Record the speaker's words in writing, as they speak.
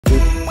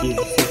easy.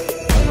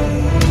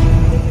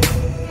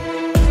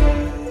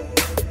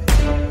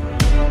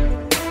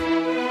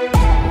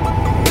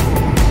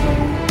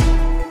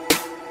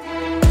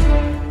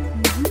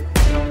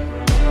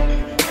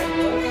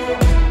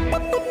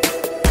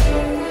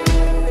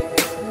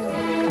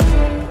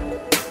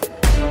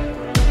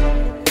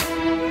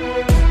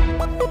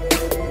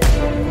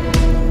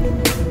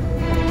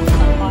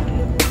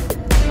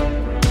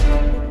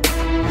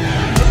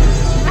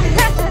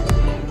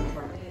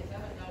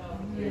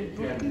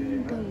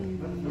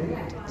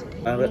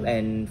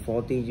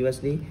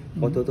 $140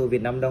 for total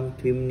Vietnam dong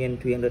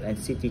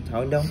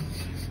 3,360,000 dong.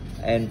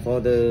 And for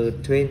the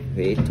train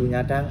Huế to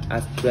Nha Trang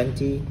as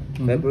 20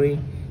 February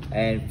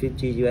and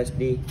 $50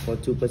 for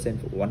 2%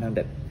 for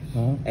 100.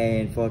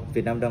 And for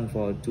Vietnam dong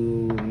for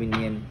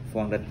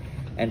 2,400,000.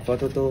 And for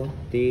total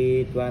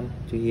this one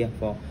to here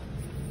for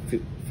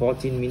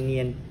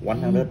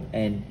 14,100,000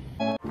 and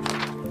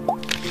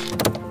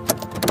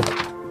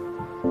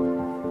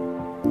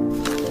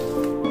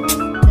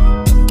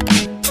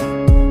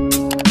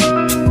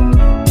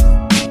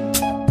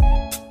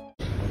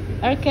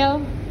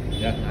Arkel?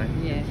 Yeah, hi.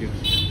 Yes. Thank you.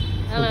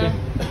 Hello. Okay.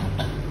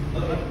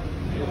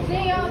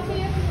 See you.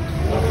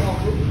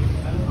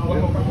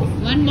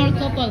 One more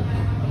couple.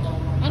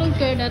 I don't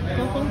care that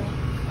couple.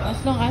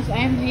 As long as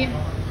I'm here.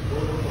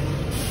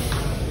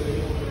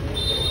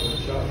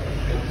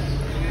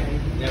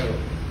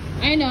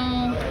 I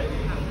know.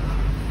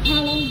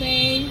 Halong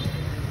Bay.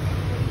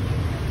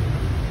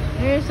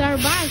 Here's our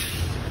bus.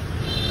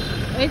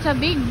 It's a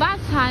big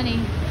bus, honey.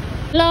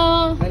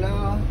 Hello.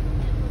 Hello.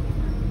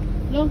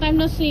 Long time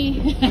no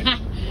see.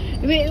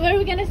 Where are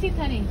we gonna sit,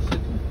 honey?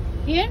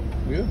 Here?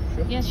 Yeah,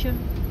 sure. Yes, sure.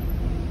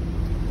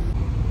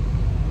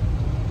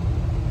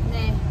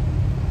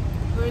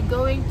 We're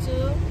going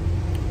to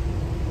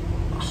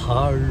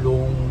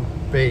Halong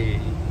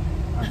Bay.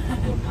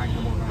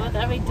 What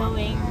are we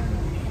doing?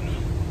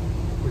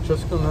 We're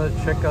just gonna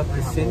check out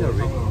the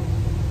scenery.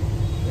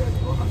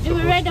 Do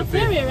we ride the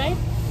ferry, right?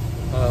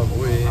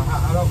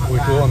 We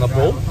go on a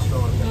boat.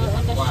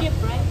 On the ship,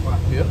 right?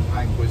 Yeah.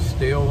 We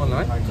stay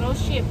overnight.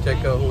 Cruise ship.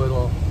 Take a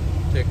little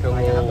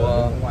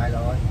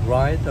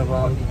ride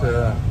around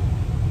the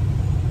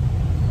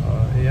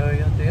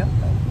area there,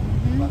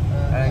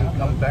 and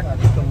come back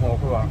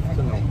tomorrow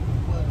afternoon.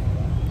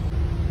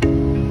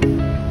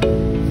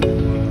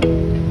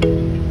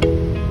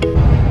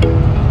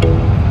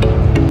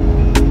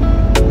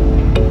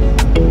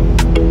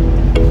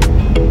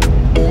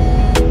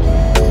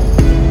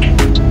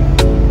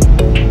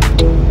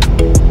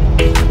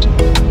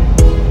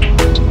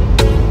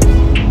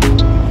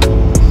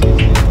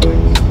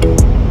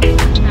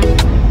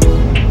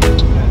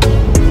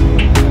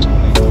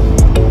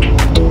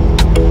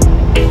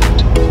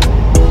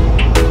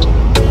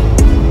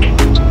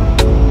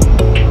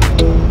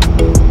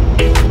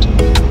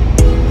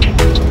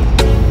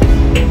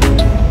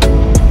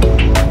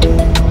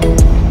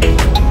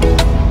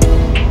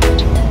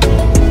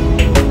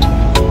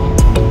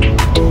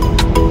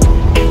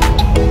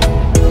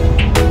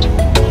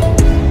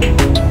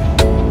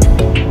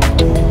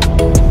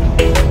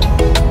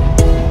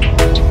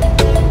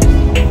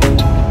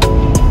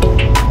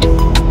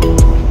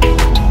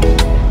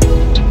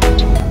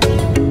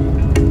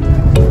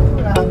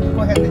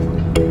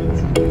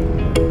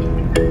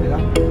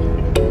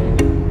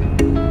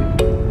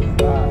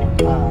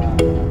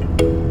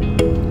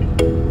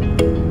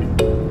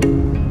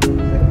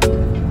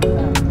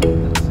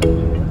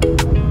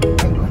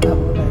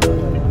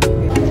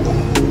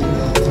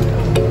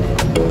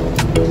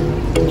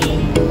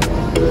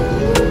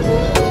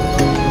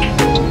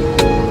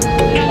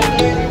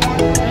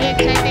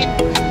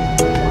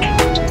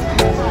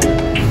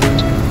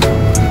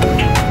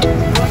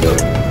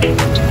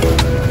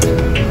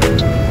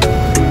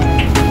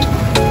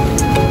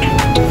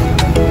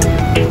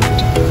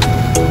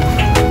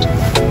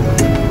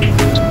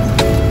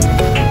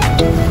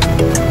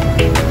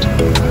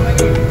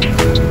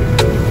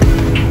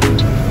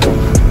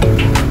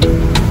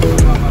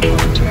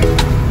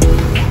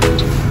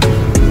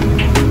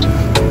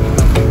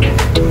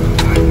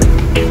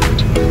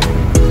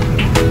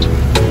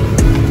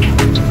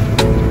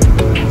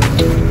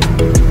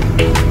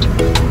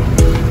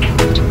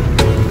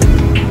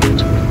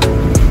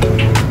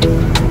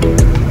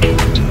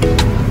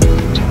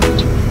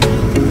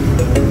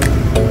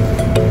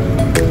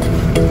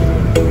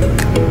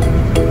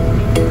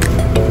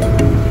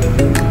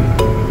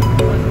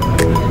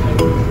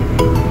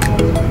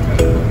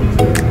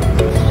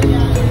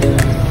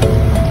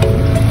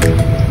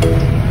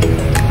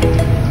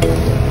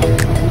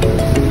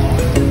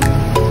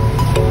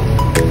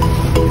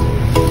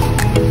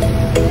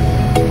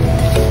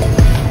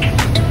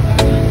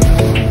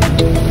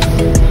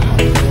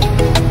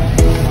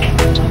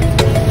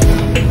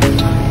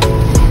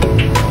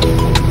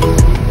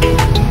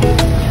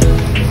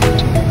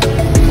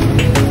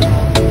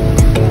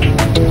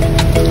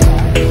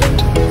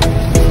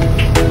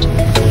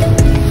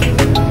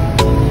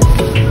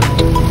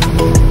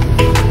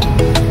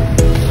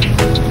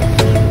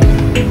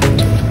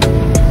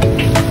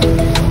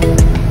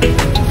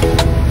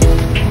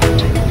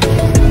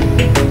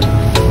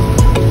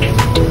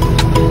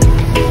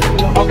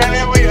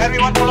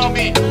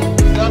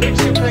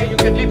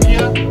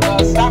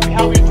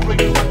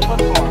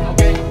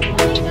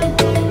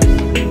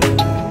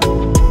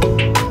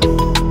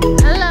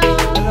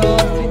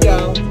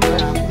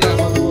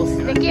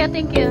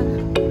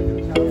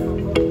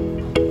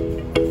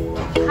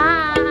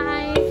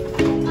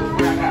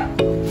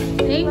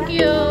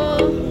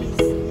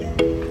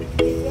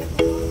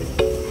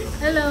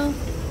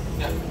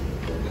 Thank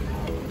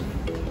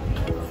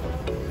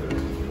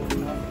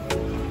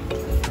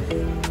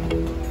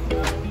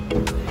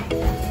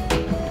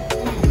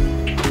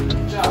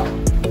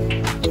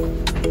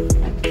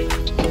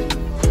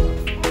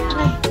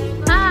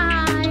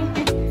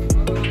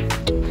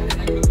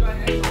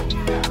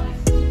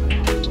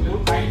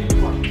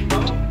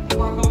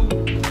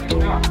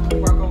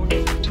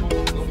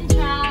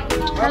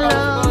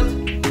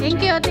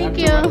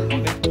you.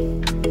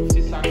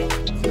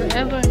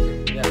 Forever.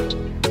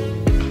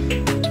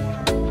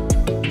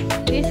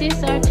 This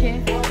is our chair.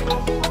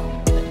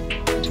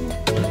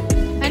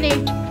 Honey,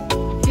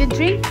 you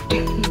drink?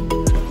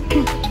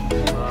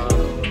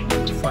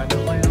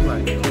 Finally, I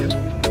like it.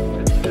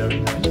 It's very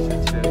nice.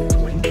 It's very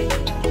clean.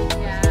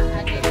 Yeah,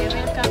 honey, I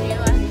welcome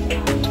you.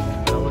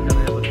 Now we're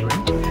gonna have a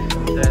drink,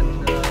 and then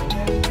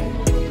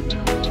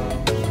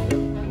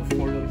we'll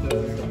follow the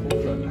whole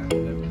run.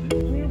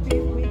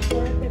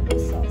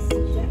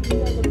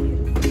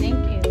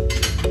 Thank you.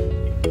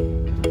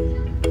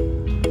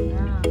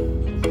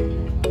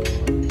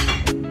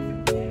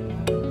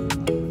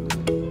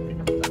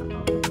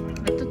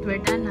 I thought we're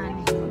done,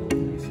 honey.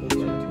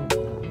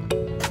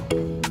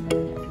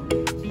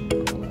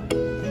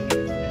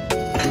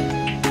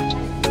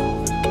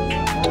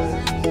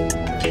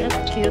 That's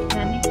cute,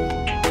 honey.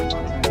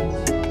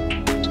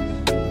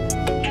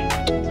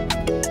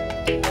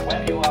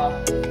 When you are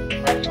sitting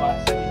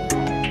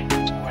through,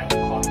 when you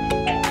call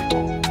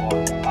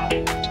or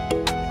party,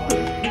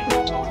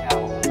 so going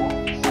out of the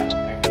walk side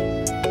of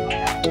the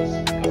happens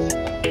because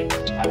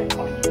I'm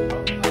calling you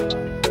from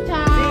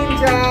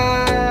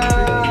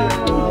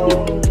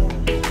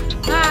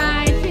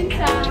Hi, xin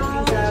chào.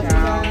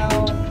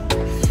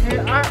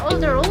 Here are all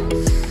the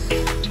rooms.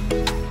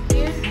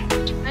 Here.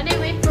 Honey,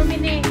 wait for me,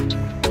 Nick.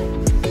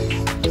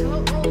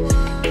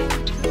 201,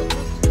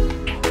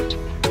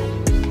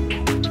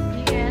 202.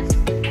 Yes.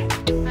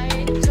 I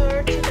tour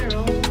to the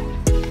room.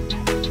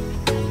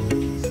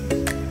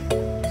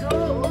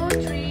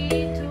 203,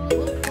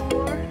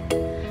 204.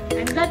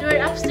 I'm glad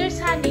we're upstairs,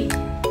 honey.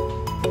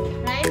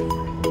 Right?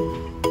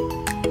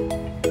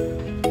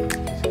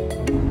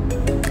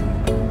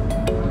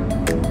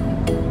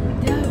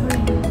 Yeah, we're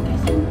in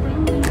Thien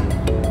Canh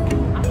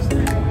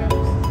upstairs.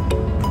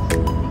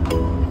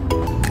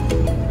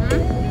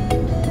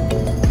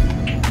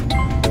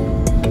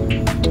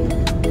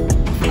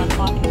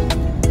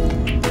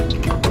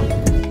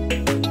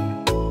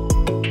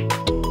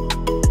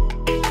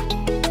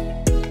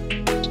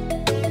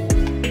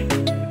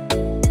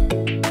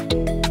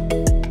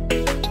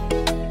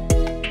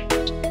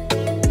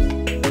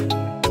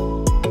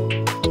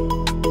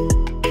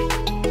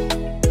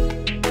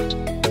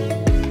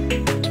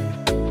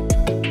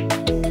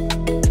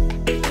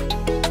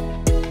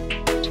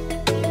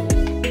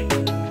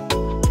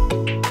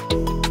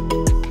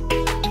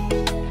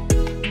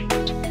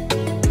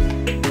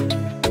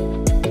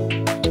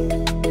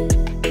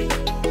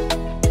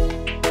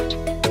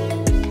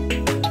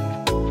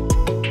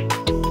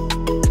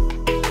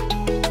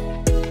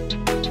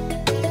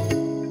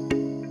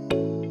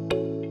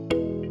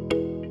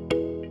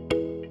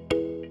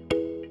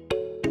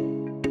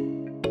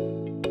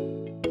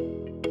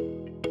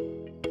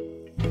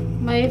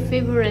 My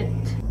favorite.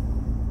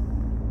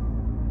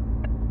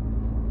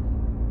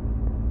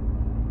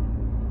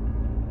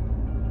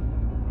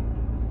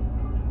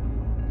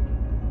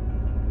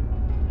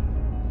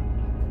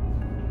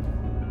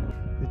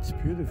 It's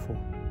beautiful.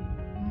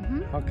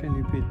 How can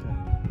you beat that?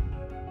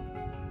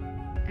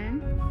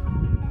 And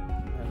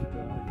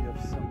And you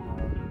have some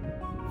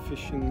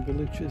fishing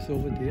villages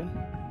over there,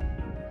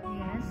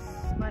 yes,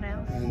 what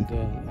else? and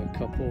a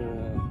couple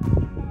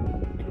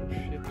cruise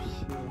ships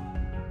in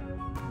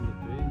the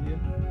bay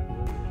here.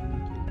 We're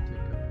willing to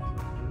take out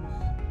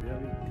cruise.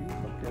 Very deep,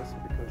 I guess,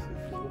 because if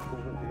you look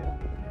over there,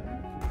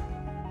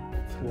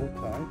 it's low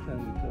tide,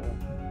 and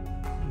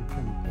you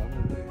can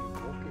probably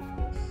walk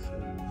across.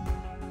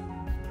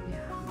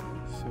 Yeah.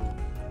 So,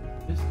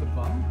 this is the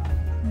bar.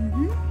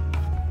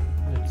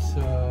 It's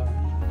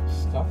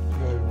stuffed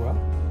very well.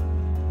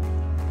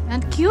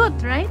 And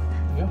cute, right?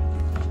 Yeah.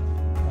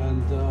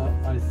 And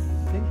I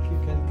think you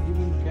can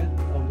even get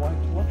a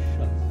white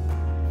Russian.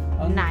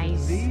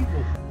 Nice.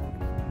 Unbelievable.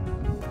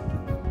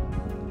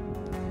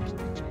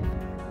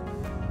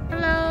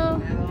 Hello.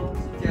 Hello,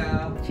 xin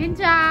chào. Xin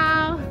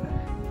chào.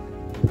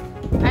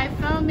 I'm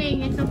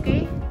filming, it's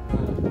okay?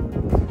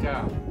 Xin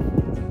chào.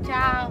 Xin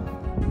chào.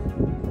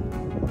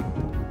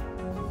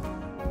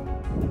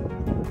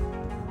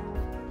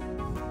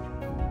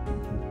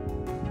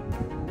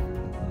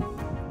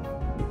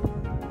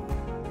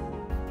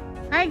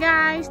 Hi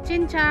guys,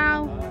 xin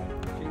chào.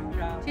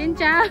 Xin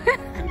chào.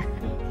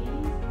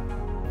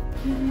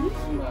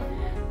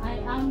 I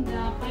am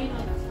the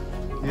pilot.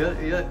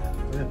 You're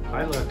the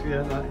pilot.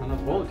 You're on a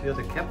boat. You're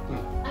the captain.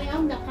 I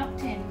am the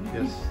captain.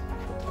 Yes.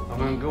 I'm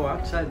gonna go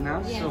outside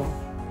now. Yes. So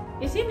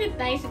Isn't it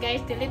nice,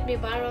 guys, to let me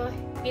borrow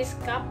his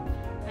cup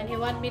and he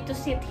want me to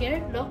sit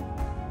here? Look.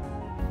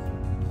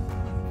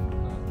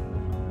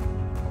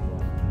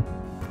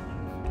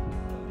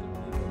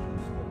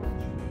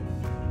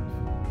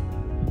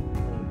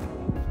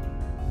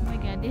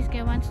 this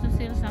guy wants to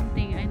sell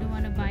something. I don't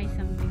want to buy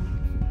something.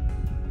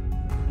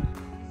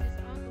 This is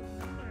out of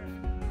number.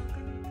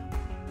 How can they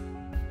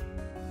come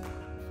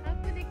here? How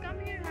could they come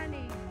here,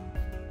 honey?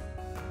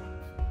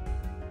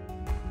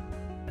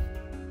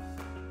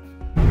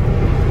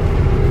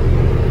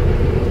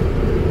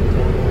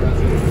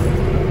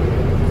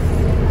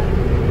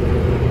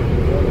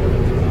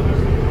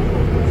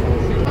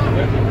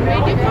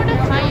 Ready for the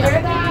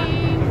kayaking.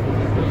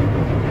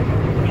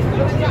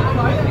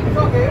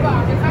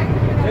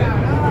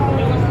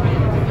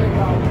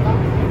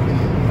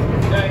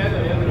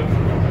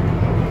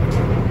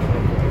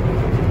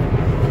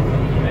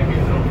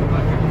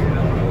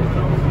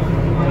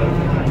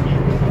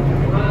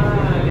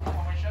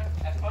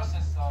 At first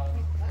it's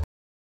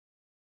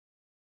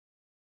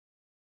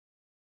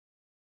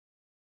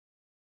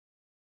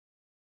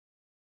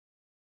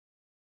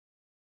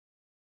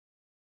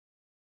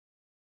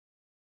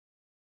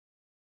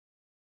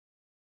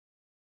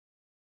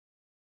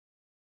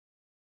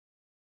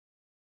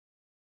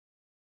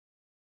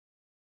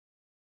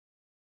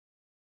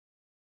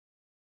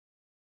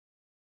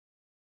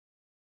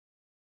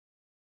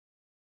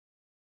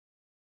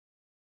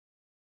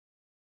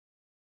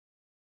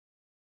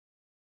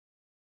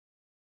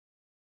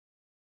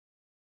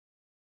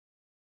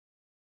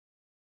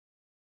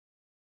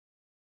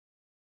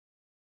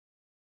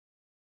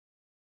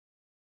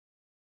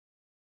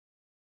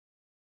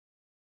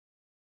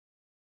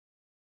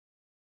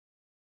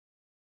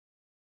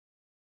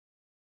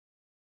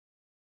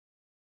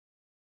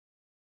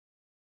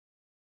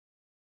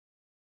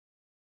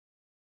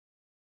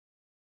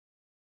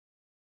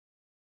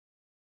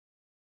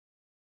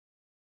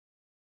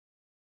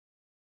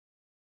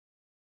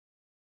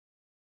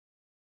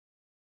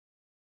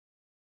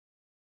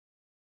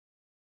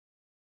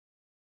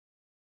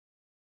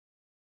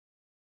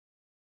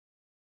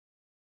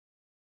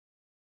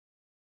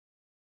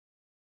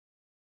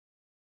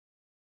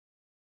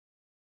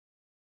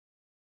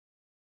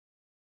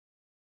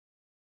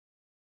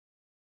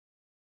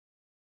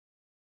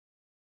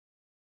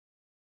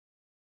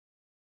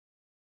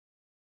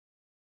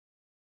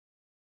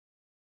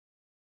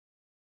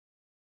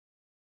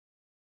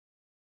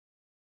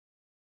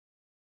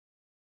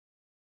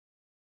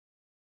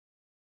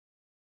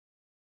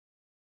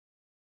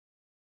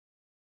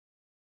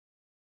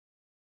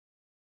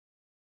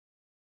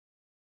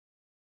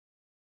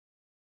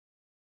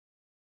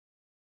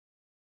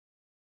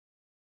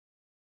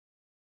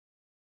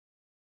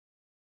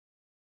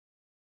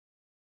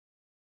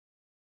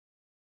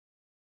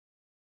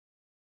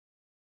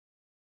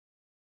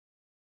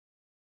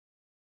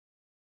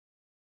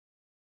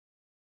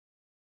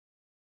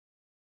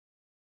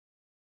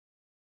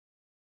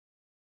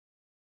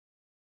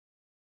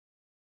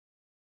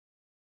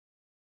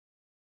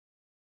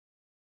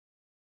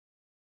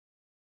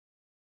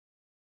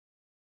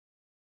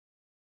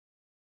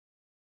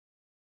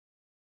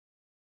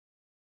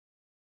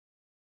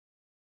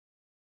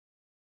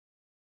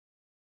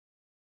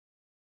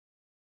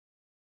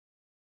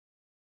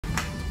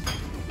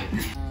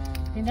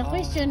And the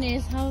question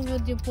is, how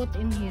would you put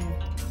in here?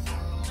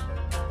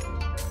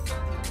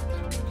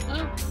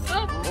 No.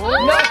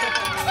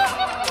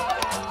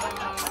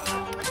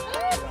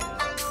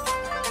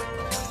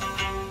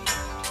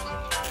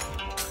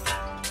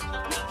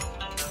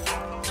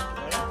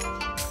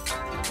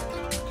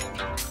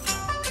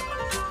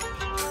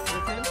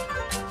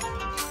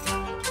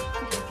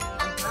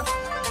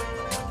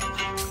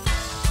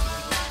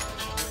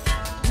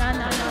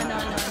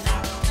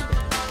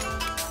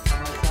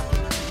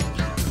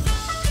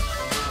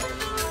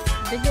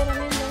 Bigyan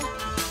namin mo.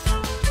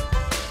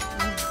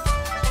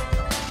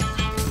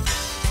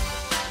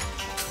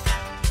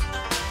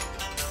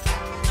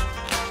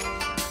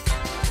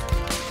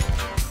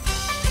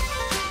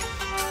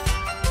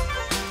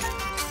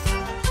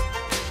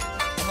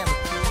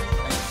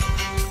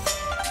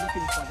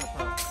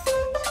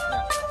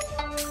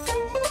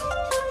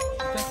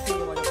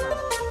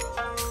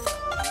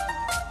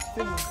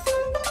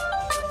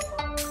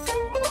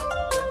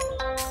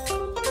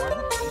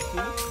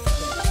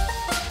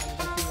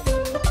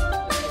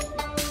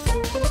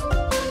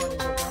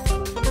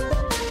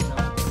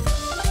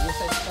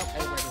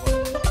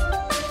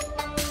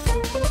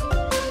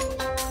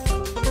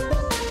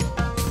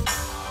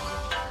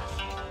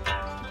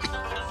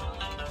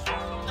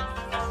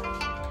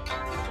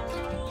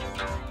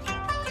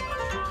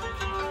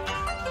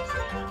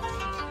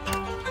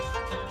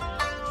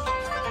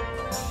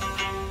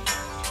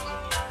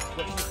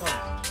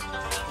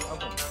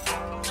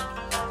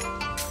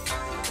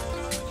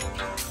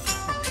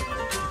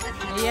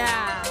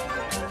 Yeah.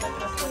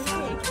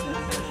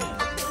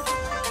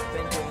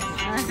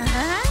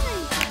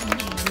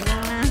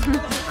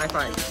 High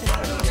five.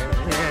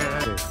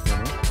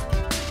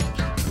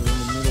 In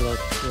the middle of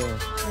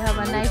You have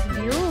a nice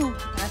view.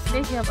 At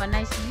least you have a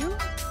nice view.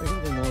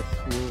 the North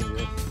View,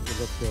 yes. We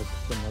looked at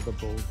some other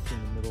boats in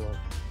the middle of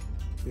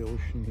the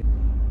ocean here.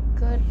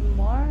 Good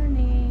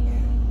morning.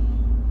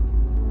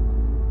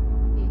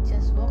 We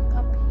just woke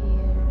up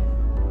here.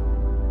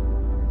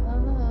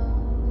 Hello.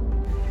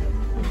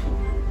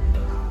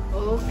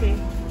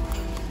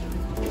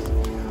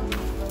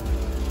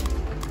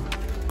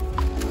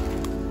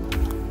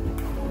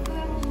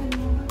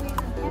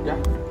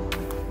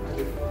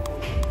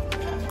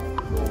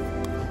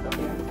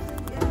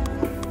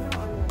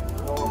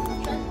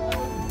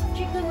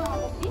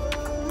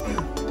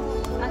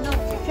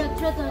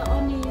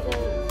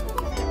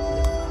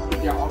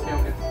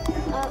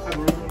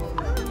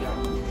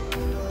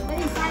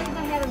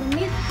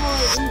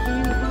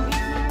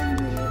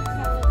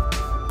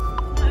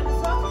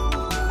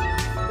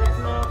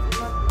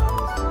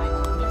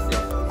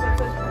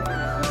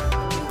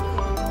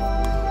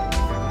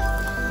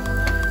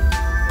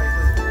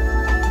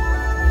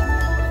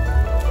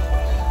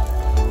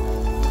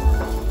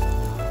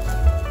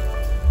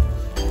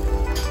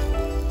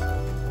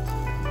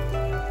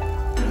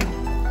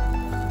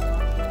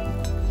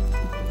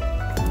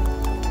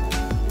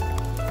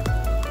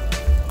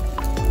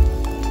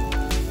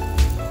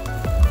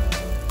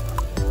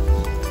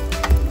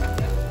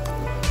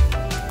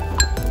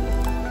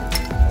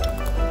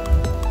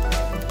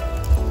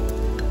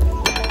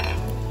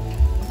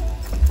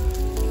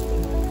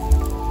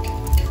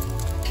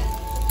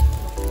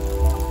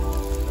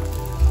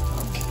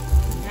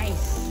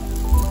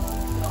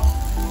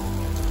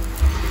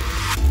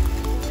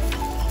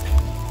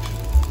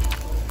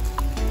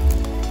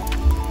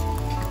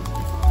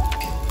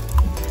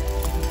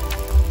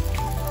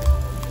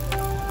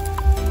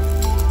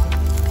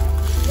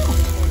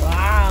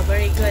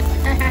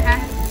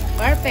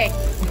 perfect.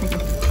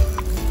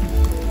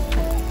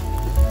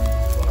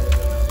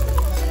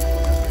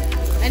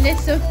 And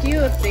it's so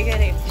cute. Look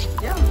at it.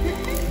 Yeah.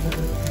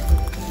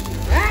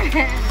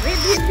 Wait.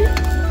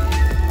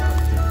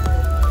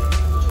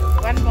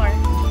 One more.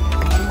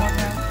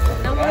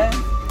 No more.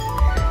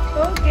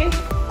 Okay.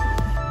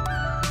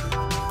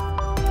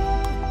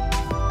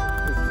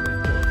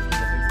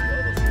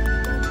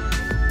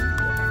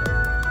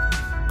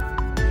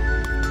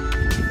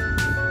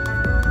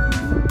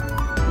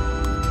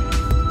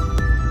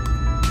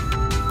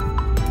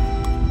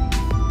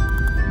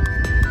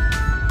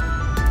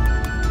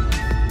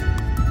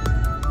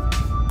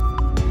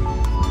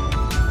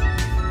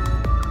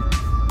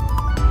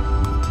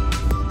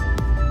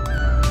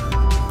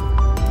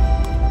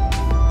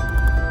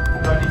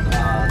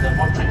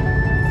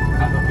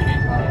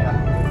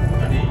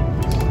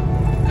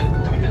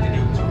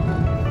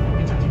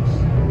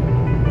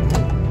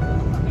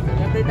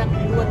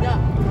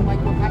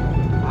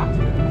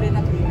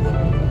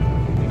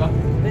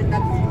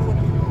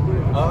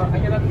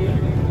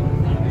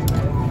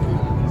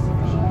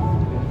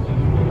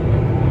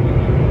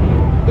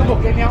 Cứ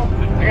buộc dây neo,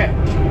 thấy kìa.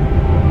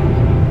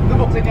 Cứ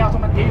buộc dây neo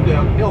xong đăng ký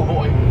được cái ủng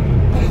hộ.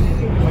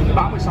 Mình cứ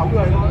báo 16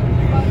 người thôi.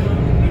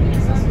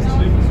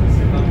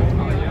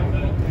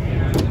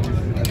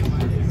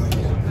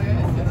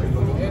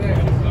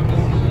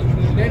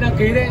 Lên đăng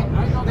ký đi.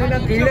 Lên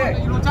đăng ký đi.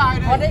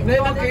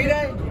 Lên đăng ký đi.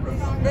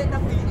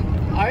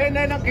 Ấy,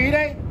 lên đăng ký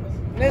đi.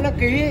 Lên đăng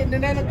ký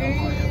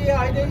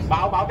ấy đi.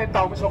 Báo tên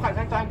tàu với số hành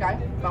khách cho anh cái.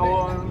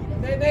 Tàu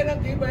Lên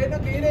đăng ký mấy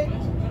đăng ký đi.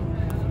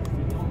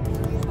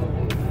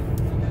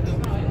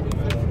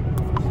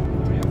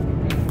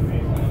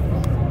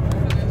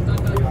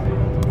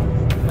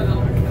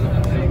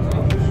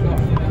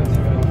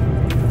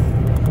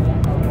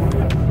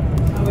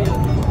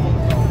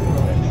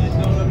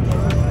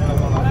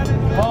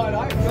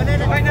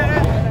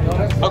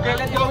 Okay,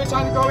 let's go. Which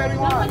one go where you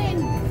want?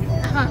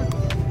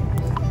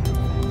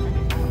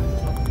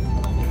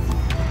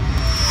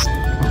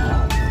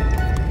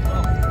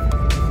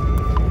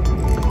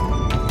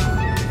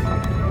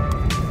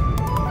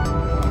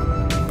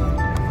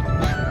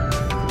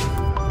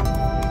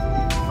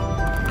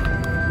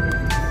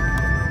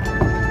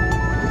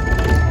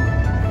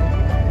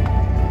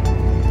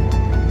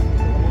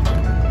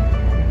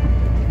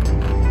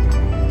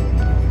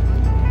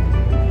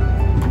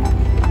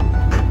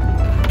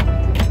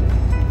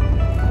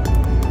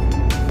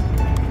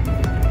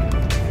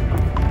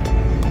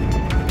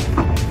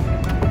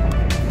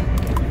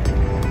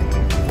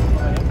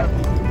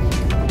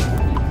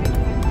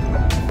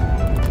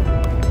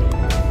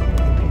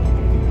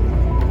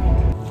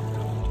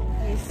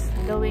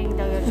 Doing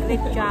the great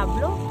job,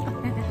 look.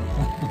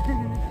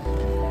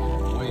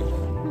 Wait.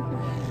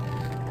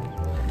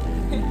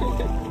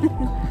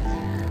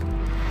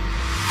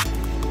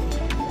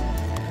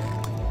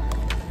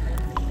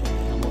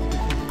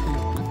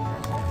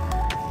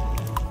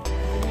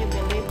 Can you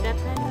believe that,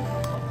 honey?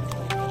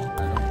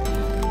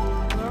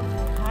 Work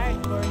hard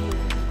for you.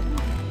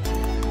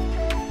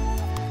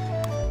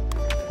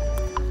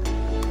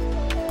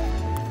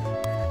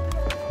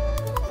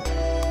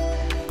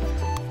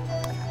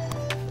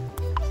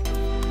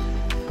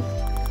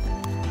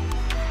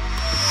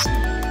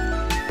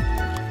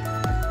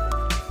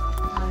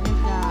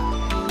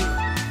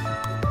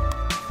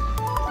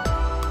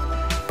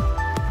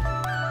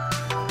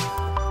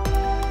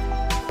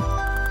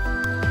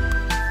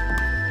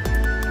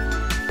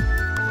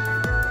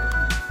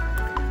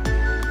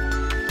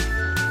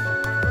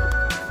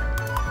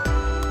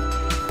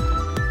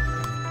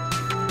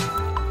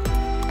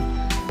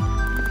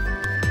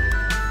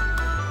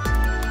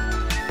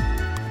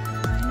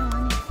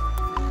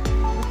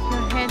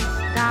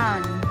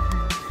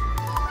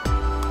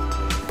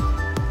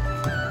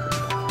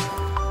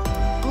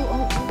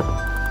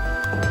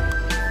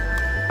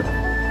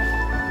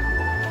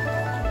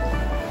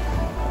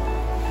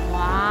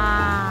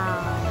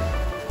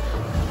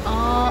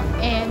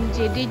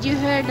 Did you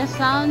hear the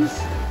sounds?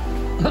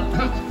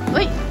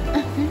 Wait!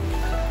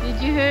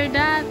 Did you hear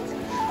that?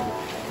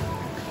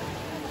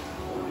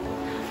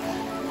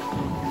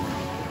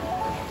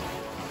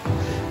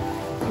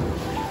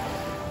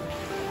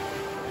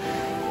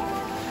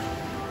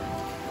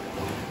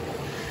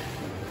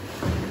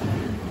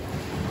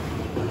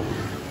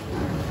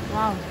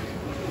 Wow.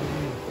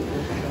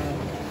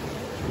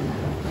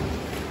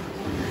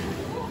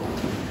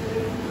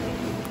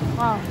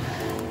 Wow.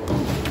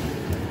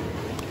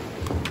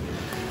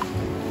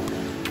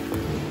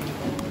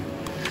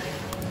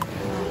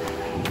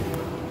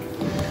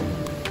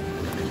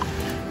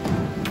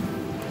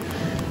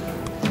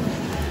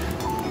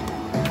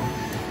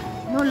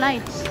 No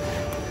lights.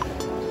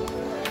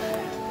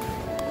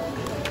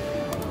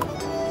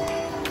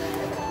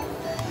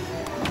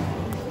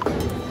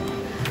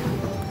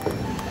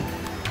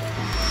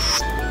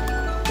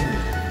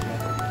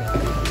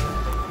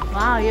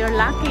 Wow, you're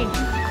lucky.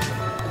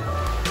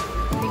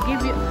 They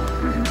give you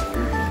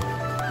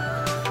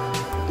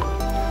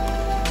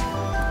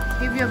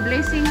give you a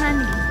blessing,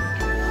 honey.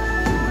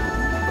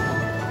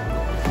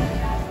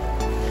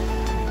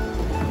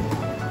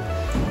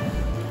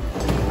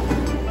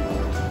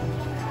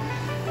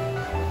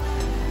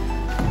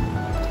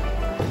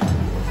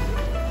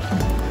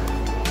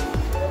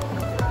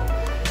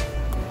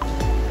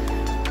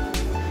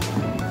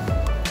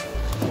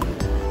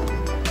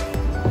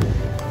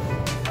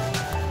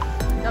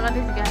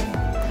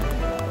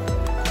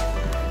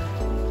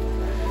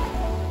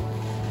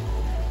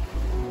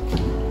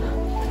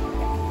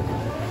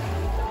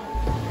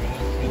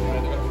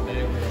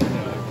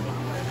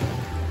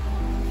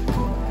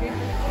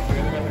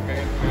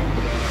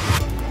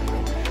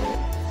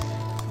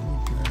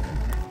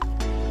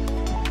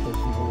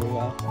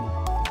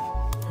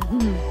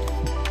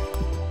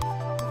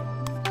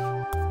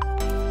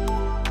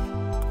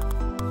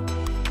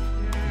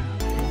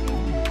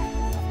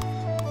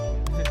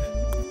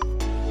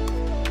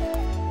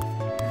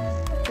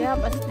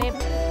 have a step.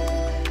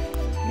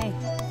 Hey,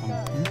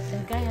 the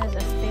guy has a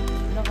step.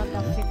 Look at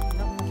the feet.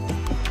 Look.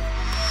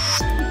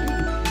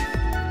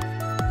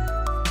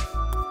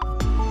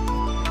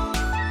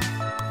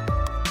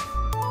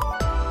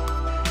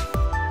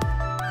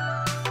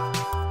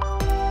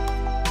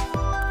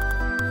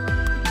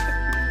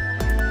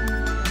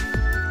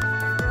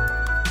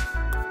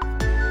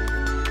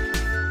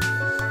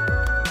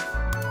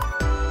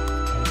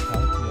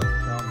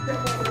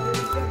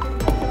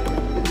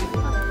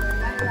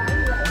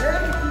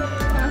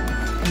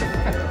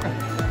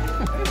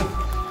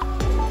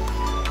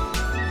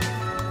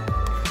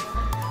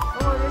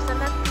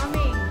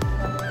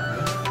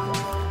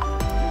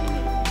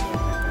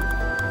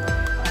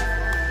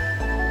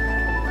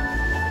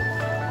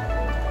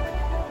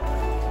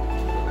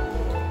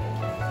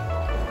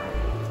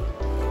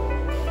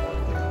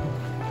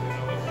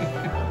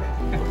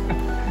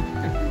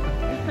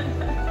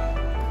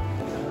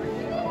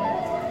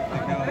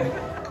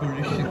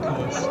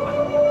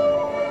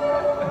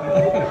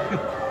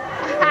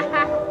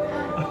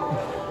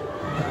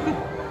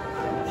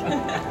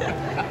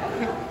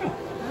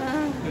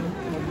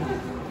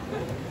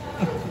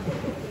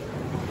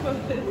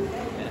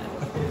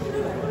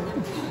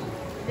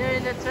 They're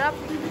in the trap.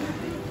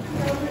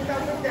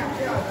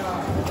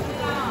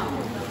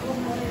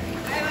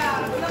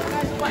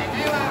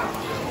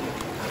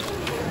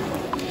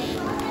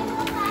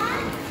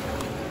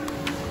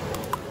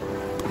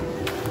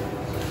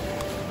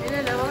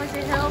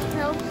 Help,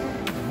 help.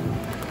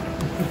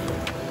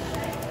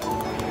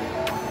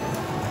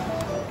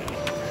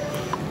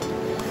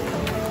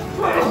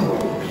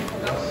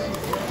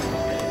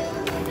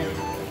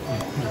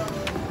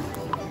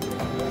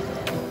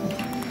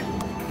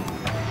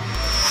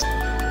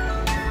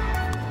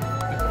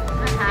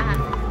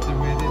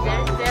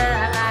 They're still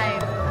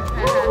alive.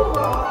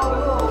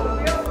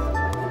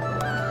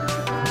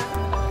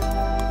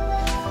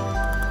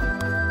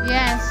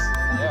 Yes.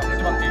 Yeah,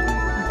 it's monkey.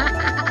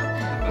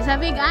 It's a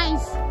big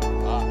eyes.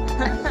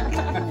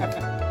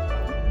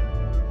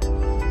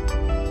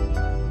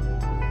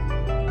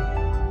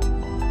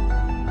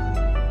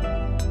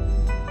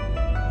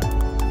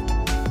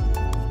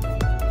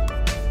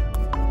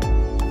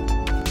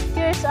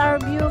 Here's our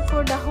view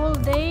for the whole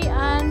day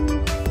and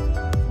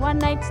one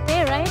night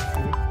stay, right?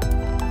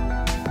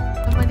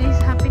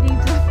 Somebody's happening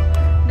to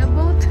the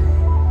boat.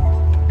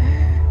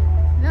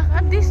 Look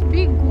at this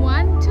big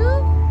one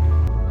too.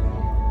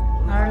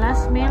 Our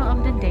last meal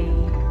of the day,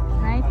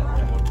 right?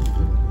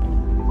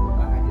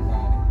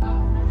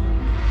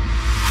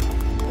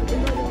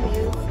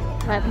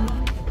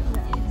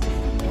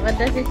 What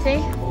does it say? I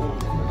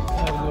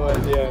have no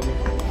idea. I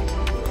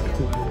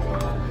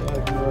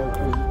have no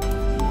idea.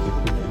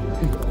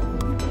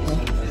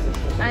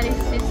 And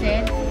she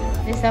said,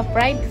 there's a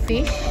fried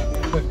fish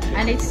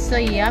and it's so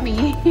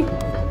yummy.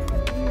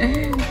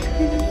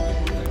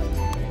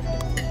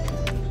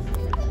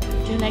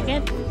 Do you like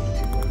it?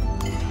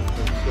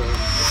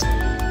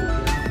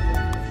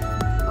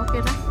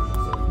 Okay, na?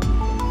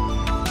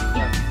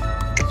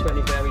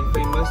 Actually very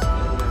famous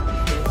and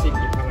expensive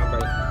in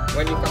Pandora.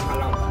 When you come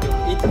halong, you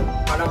eat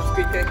halong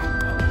squid cake.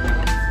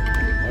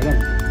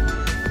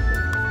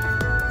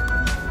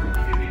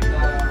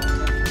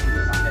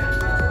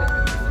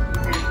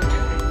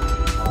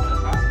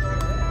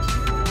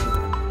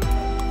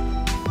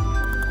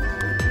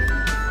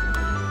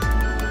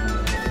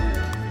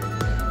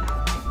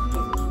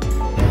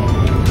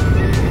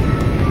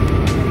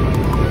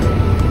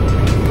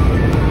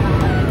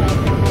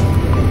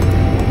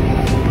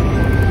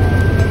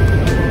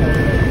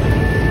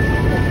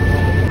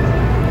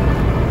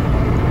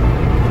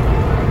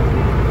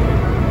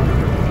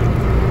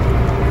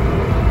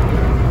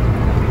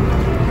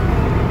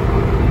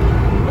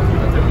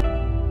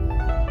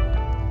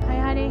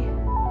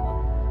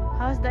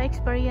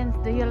 Experience,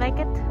 do you like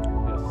it?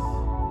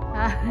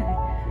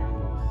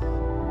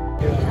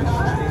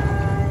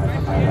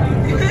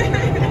 Yes.